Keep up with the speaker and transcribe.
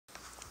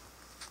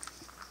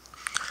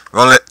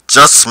Well, it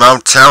just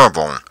smelled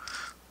terrible.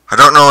 I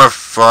don't know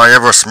if I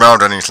ever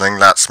smelled anything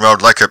that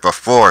smelled like it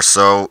before,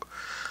 so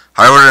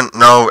I wouldn't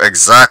know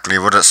exactly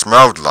what it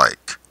smelled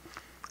like.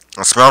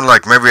 It smelled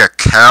like maybe a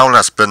cow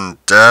that's been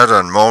dead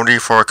and moldy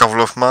for a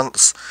couple of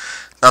months.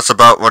 That's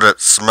about what it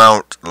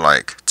smelled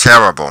like.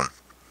 Terrible.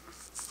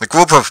 The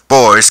group of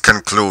boys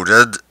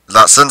concluded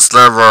that since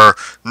there were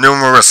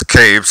numerous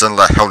caves in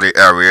the hilly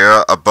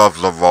area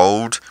above the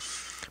road,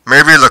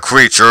 maybe the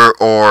creature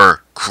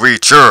or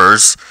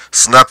creatures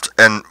slept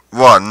in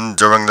one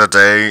during the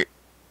day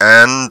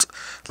and,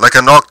 like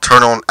a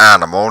nocturnal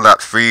animal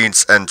that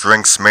feeds and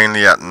drinks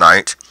mainly at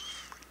night,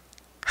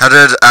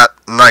 headed at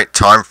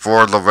nighttime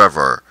for the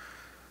river,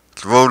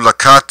 through the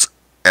cut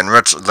in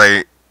which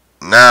they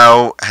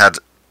now had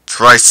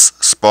thrice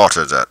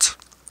spotted it.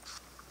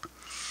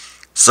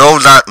 So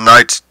that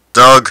night,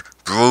 Doug,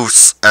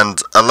 Bruce,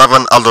 and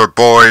 11 other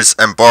boys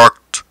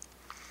embarked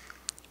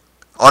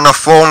on a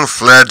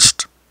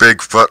full-fledged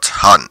Bigfoot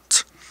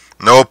hunt.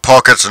 No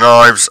pocket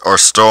knives or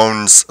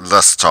stones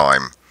this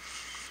time.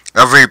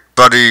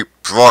 Everybody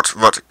brought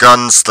what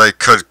guns they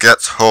could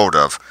get hold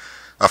of.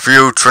 A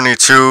few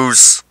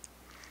 22s,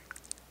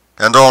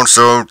 and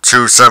also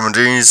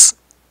 270s,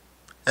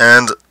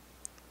 and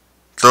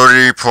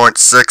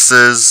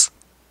 30.6s,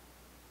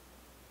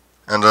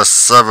 and a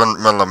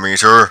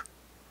 7mm,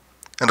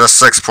 and a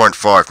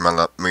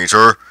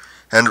 6.5mm,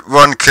 and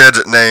one kid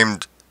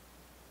named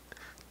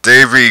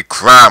Davy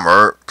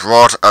Kramer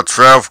brought a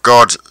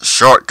 12-gauge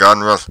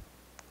shotgun with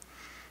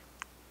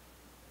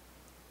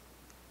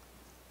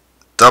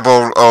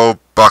 00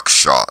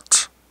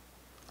 buckshot.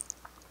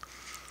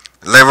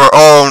 They were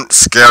all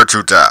scared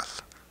to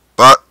death,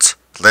 but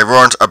they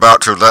weren't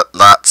about to let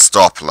that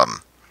stop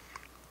them.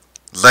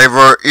 They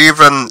were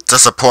even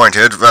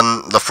disappointed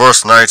when the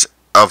first night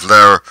of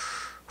their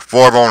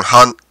formal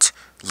hunt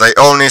they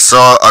only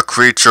saw a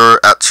creature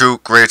at too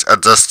great a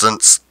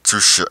distance to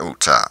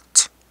shoot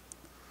at.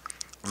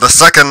 The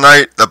second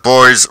night the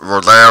boys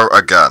were there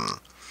again.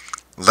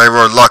 They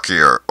were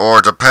luckier,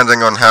 or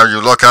depending on how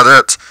you look at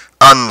it,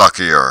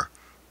 unluckier,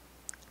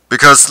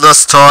 because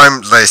this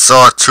time they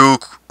saw two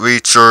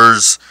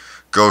creatures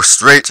go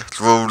straight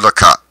through the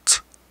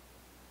cut,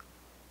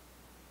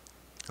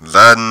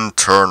 then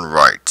turn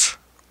right.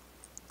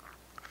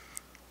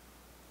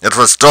 It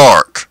was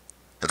dark.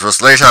 It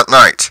was late at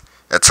night.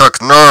 It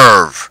took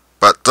nerve,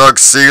 but Doug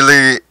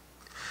Seeley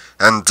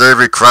and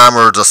Davy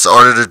Kramer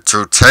decided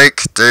to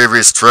take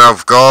Davy's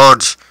 12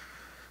 gauge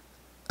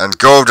and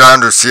go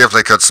down to see if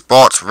they could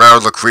spot where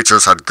the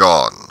creatures had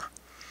gone.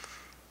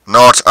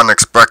 Not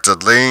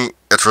unexpectedly,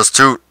 it was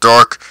too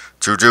dark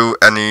to do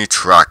any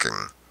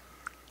tracking,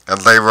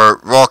 and they were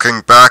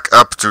walking back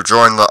up to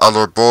join the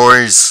other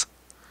boys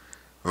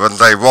when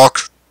they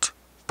walked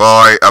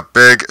by a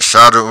big,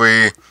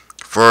 shadowy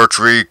fir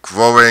tree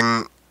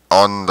growing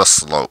on the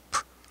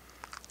slope.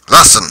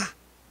 "Listen,"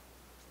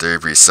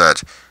 Davy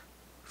said.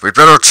 "We'd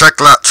better check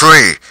that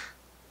tree.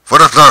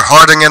 What if they're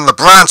hiding in the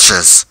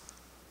branches?"